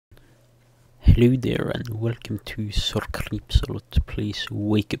Hello there and welcome to ZirCreepsAlot Plays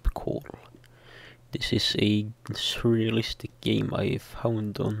Wake Up Call. This is a surrealistic game I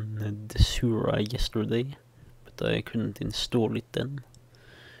found on the Sura yesterday, but I couldn't install it then,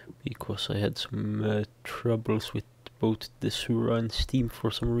 because I had some troubles with both the Sura and Steam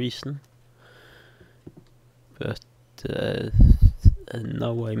for some reason. But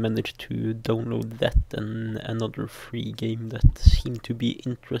now I managed to download that and another free game that seemed to be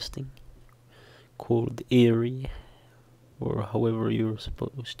interesting, called Eerie, or however you're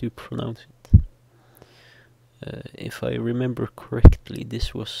supposed to pronounce it. If I remember correctly,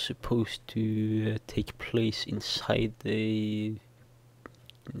 this was supposed to take place inside the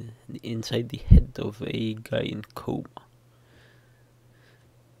head of a guy in coma.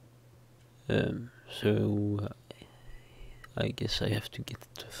 So I guess I have to get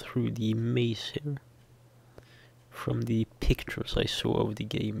through the maze here. From the pictures I saw of the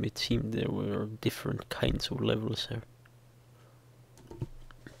game, it seemed there were different kinds of levels here.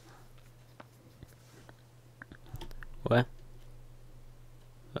 What?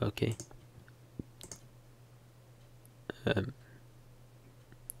 Okay. I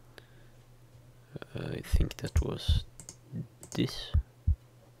think that was this.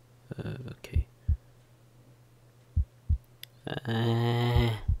 Okay.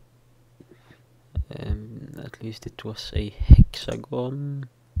 At least it was a hexagon,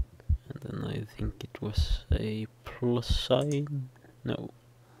 and then I think it was a plus sign. No.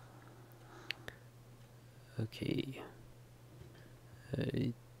 Okay.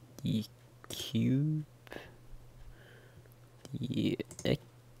 The cube, the X,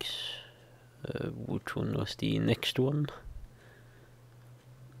 which one was the next one?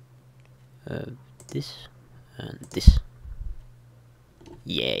 This and this.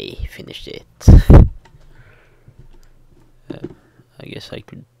 Yay, finished it. I guess I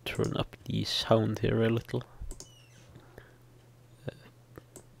could turn up the sound here a little.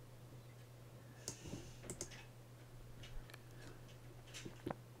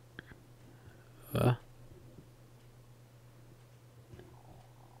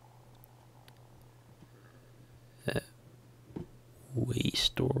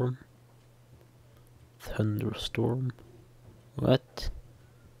 Waystorm, thunderstorm. What?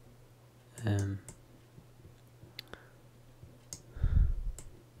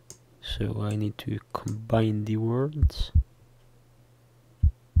 So I need to combine the words.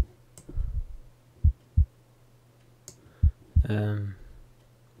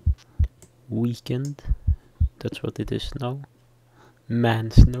 Weekend, that's what it is now. Man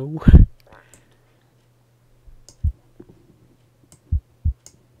snow.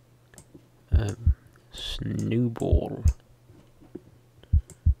 Snowball.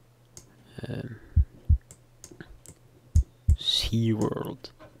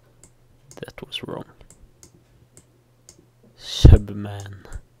 SeaWorld. That was wrong. Subman.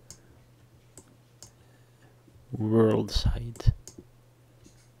 Worldside.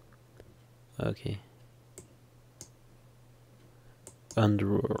 Okay.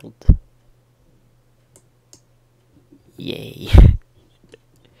 Underworld. Yay.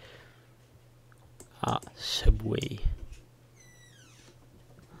 Subway.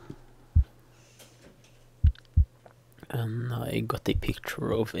 And I got a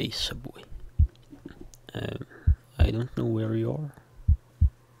picture of a subway. I don't know where you are.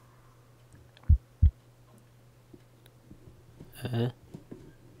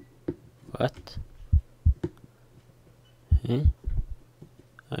 What?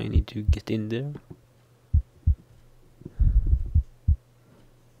 I need to get in there.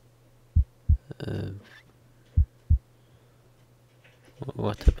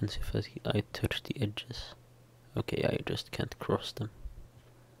 What happens if I touch the edges? Okay, I just can't cross them.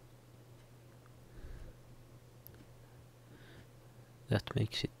 That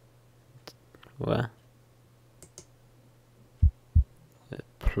makes it... what?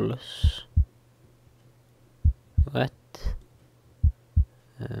 Plus... what?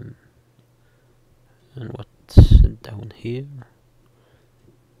 And what's down here?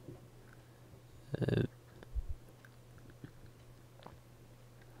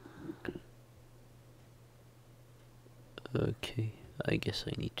 Okay, I guess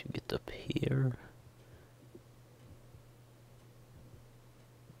I need to get up here.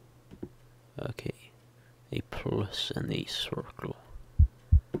 Okay, a plus and a circle.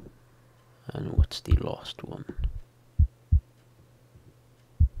 And what's the last one?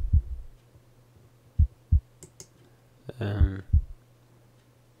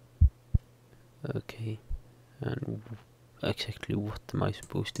 Okay, and exactly what am I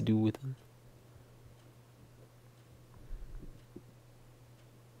supposed to do with them?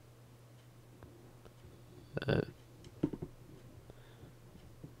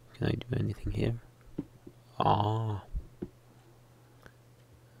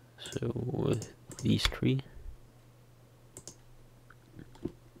 this tree.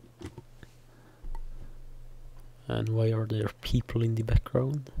 And why are there people in the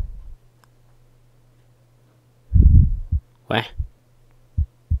background? What?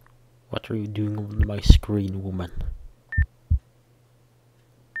 What are you doing on my screen, woman?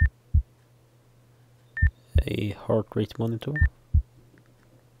 A heart rate monitor?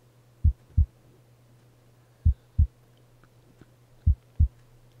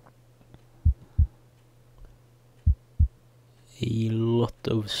 A lot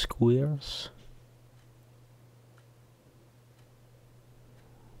of squares?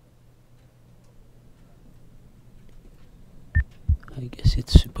 I guess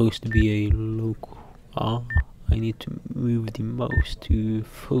it's supposed to be a local... Ah, I need to move the mouse to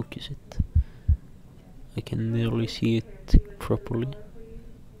focus it. I can nearly see it properly.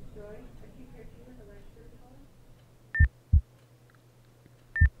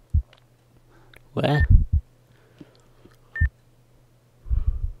 Where?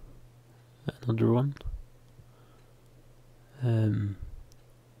 Another one.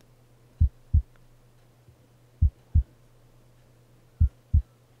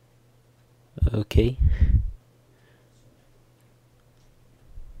 Okay.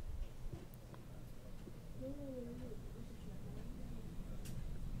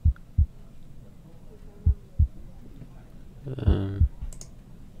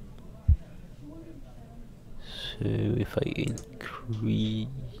 So if I increase...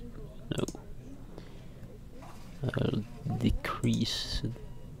 No. I'll decrease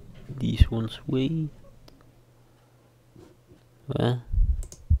these ones' weight. What?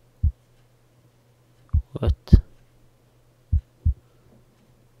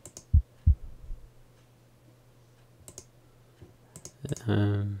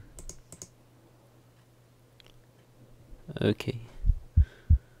 Okay.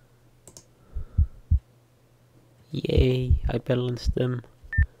 Yay, I balanced them.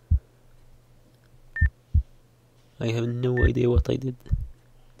 I have no idea what I did.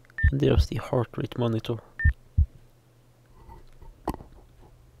 And there's the heart rate monitor.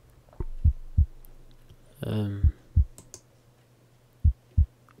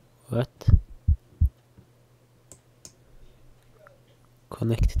 What?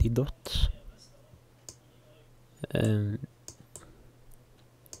 Connect the dots.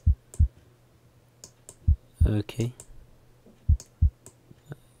 Okay.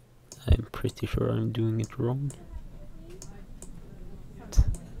 I'm pretty sure I'm doing it wrong.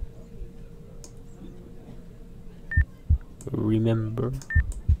 Remember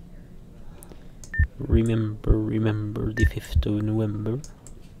the 5th of November.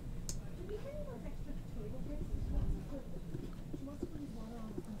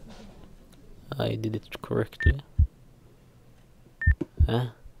 I did it correctly.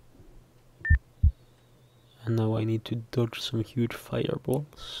 And now I need to dodge some huge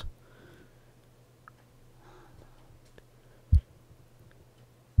fireballs.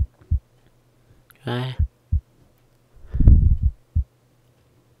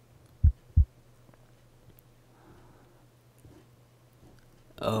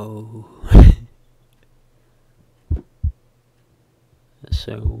 Oh.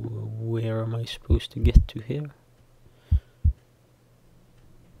 So, where am I supposed to get to here?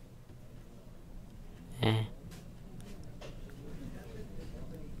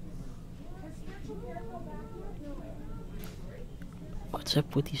 What's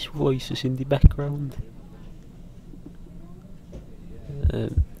up with these voices in the background?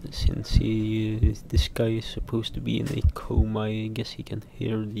 Since this guy is supposed to be in a coma, I guess he can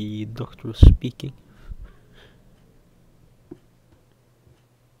hear the doctor speaking.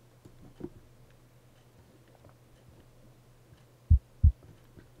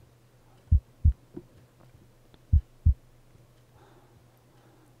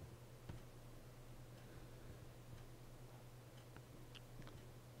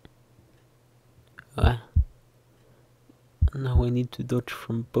 Now I need to dodge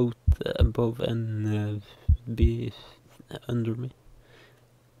from both above and be under me.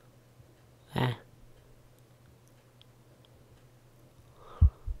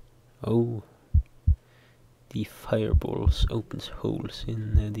 Oh, the fireballs opens holes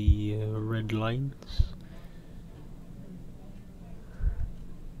in the red lines.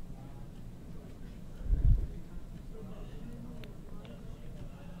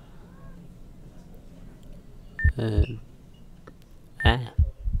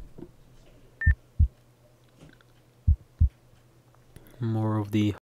 More of the